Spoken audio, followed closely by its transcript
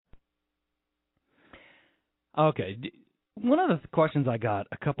Okay. One of the questions I got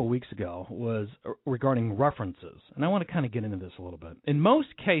a couple weeks ago was regarding references, and I want to kind of get into this a little bit. In most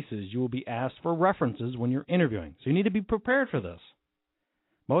cases, you will be asked for references when you're interviewing, so you need to be prepared for this.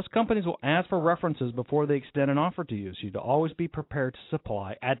 Most companies will ask for references before they extend an offer to you, so you to always be prepared to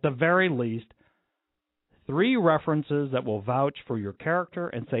supply, at the very least, 3 references that will vouch for your character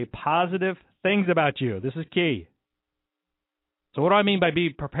and say positive things about you. This is key. So what do I mean by be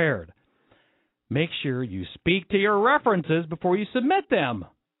prepared? Make sure you speak to your references before you submit them.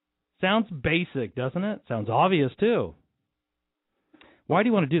 Sounds basic, doesn't it? Sounds obvious, too. Why do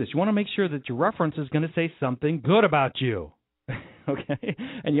you want to do this? You want to make sure that your reference is going to say something good about you. Okay?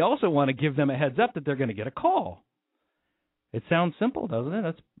 And you also want to give them a heads up that they're going to get a call. It sounds simple, doesn't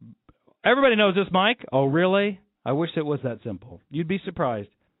it? Everybody knows this, Mike. Oh, really? I wish it was that simple. You'd be surprised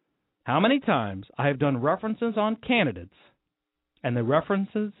how many times I have done references on candidates, and the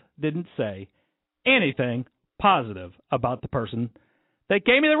references didn't say anything positive about the person that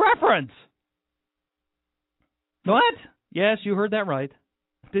gave me the reference. What? Yes, you heard that right.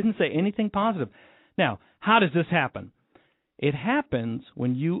 Didn't say anything positive. Now, how does this happen? It happens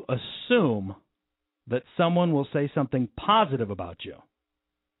when you assume that someone will say something positive about you.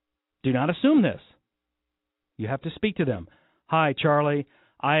 Do not assume this. You have to speak to them. Hi, Charlie.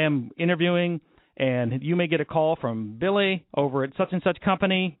 I am interviewing, and you may get a call from Billy over at such and such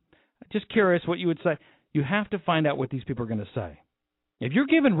company. Just curious what you would say. You have to find out what these people are going to say. If you're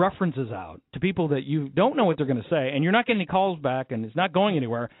giving references out to people that you don't know what they're going to say, and you're not getting any calls back and it's not going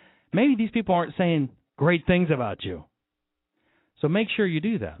anywhere, maybe these people aren't saying great things about you. So make sure you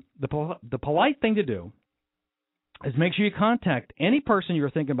do that. The polite thing to do is make sure you contact any person you're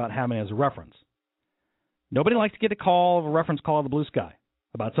thinking about having as a reference. Nobody likes to get a reference call of the blue sky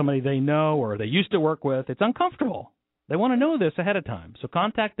about somebody they know or they used to work with. It's uncomfortable. They want to know this ahead of time. So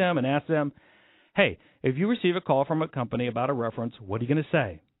contact them and ask them, hey, if you receive a call from a company about a reference, what are you going to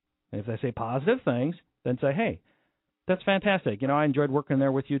say? And if they say positive things, then say, hey, that's fantastic. I enjoyed working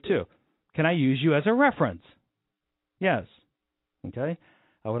there with you too. Can I use you as a reference? Yes. Okay.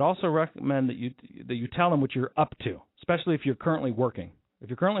 I would also recommend that you tell them what you're up to, especially if you're currently working. If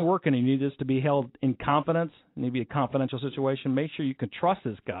you're currently working and you need this to be held in confidence, maybe a confidential situation, make sure you can trust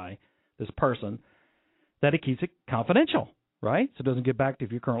this guy, this person, that it keeps it confidential, right? So it doesn't get back to,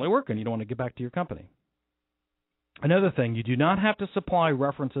 if you're currently working, you don't want to get back to your company. Another thing, you do not have to supply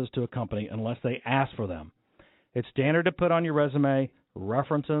references to a company unless they ask for them. It's standard to put on your resume,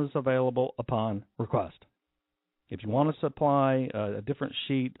 references available upon request. If you want to supply a different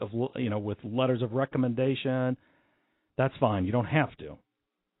sheet of, with letters of recommendation, that's fine. You don't have to.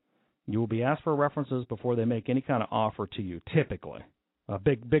 You will be asked for references before they make any kind of offer to you, typically.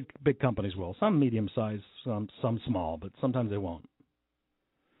 Big companies will. Some medium-sized, some small, but sometimes they won't.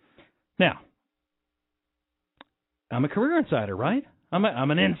 Now, I'm a career insider, right? I'm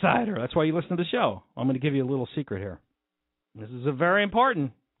an insider. That's why you listen to the show. I'm going to give you a little secret here. This is very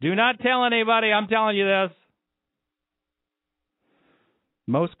important. Do not tell anybody I'm telling you this.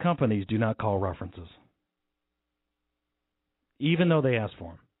 Most companies do not call references, even though they ask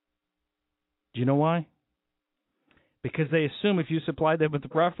for them. Do you know why? Because they assume if you supply them with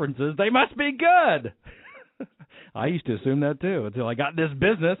references, they must be good. I used to assume that too until I got in this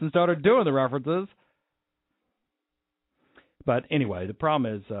business and started doing the references. But anyway, the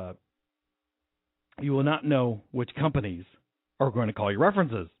problem is you will not know which companies are going to call you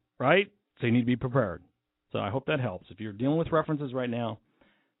references, right? So you need to be prepared. So I hope that helps. If you're dealing with references right now,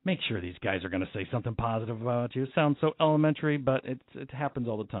 make sure these guys are going to say something positive about you. It sounds so elementary, but it happens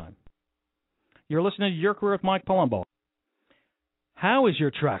all the time. You're listening to Your Career with Mike Palumbo. How is your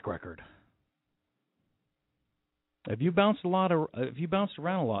track record? If you bounced around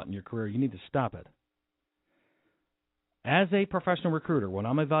a lot in your career, you need to stop it. As a professional recruiter, when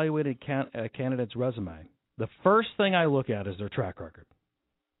I'm evaluating a candidate's resume, the first thing I look at is their track record.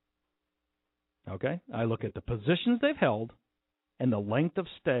 Okay? I look at the positions they've held and the length of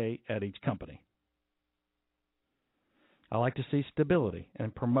stay at each company. I like to see stability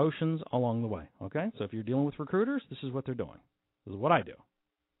and promotions along the way. Okay? So if you're dealing with recruiters, this is what they're doing. This is what I do.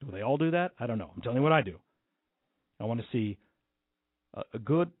 Do they all do that? I don't know. I'm telling you what I do. I want to see a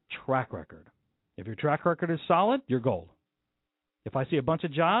good track record. If your track record is solid, you're gold. If I see a bunch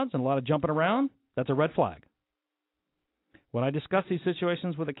of jobs and a lot of jumping around, that's a red flag. When I discuss these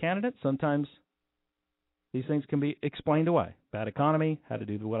situations with a candidate, sometimes these things can be explained away. Bad economy, had to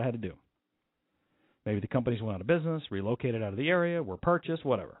do what I had to do. Maybe the companies went out of business, relocated out of the area, were purchased,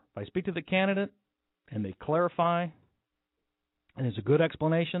 whatever. If I speak to the candidate and they clarify and there's a good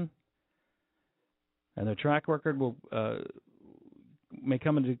explanation and their track record will may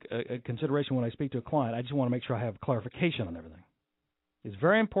come into consideration when I speak to a client. I just want to make sure I have clarification on everything. It's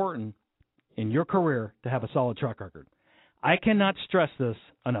very important in your career to have a solid track record. I cannot stress this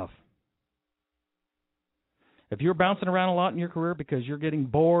enough. If you're bouncing around a lot in your career because you're getting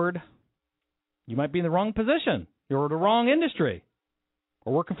bored, you might be in the wrong position. You're in the wrong industry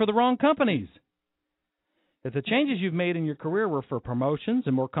or working for the wrong companies. If the changes you've made in your career were for promotions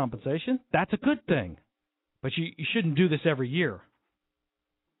and more compensation, that's a good thing. But you shouldn't do this every year.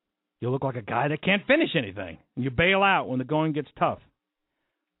 You'll look like a guy that can't finish anything, and you bail out when the going gets tough.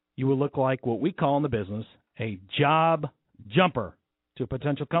 You will look like what we call in the business a job jumper to a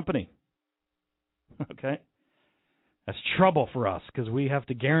potential company. Okay? That's trouble for us because we have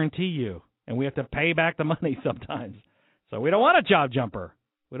to guarantee you, and we have to pay back the money sometimes. So we don't want a job jumper.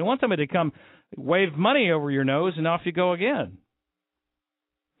 We don't want somebody to come wave money over your nose and off you go again.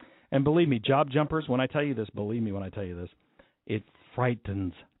 And believe me, job jumpers, when I tell you this, it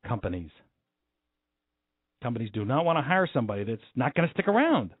frightens companies. Companies do not want to hire somebody that's not going to stick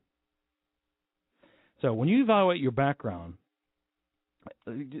around. So when you evaluate your background,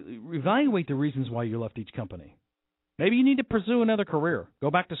 evaluate the reasons why you left each company. Maybe you need to pursue another career.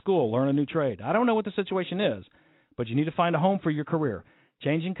 Go back to school, learn a new trade. I don't know what the situation is, but you need to find a home for your career.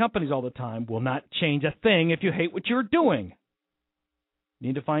 Changing companies all the time will not change a thing if you hate what you're doing. You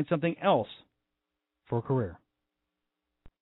need to find something else for a career.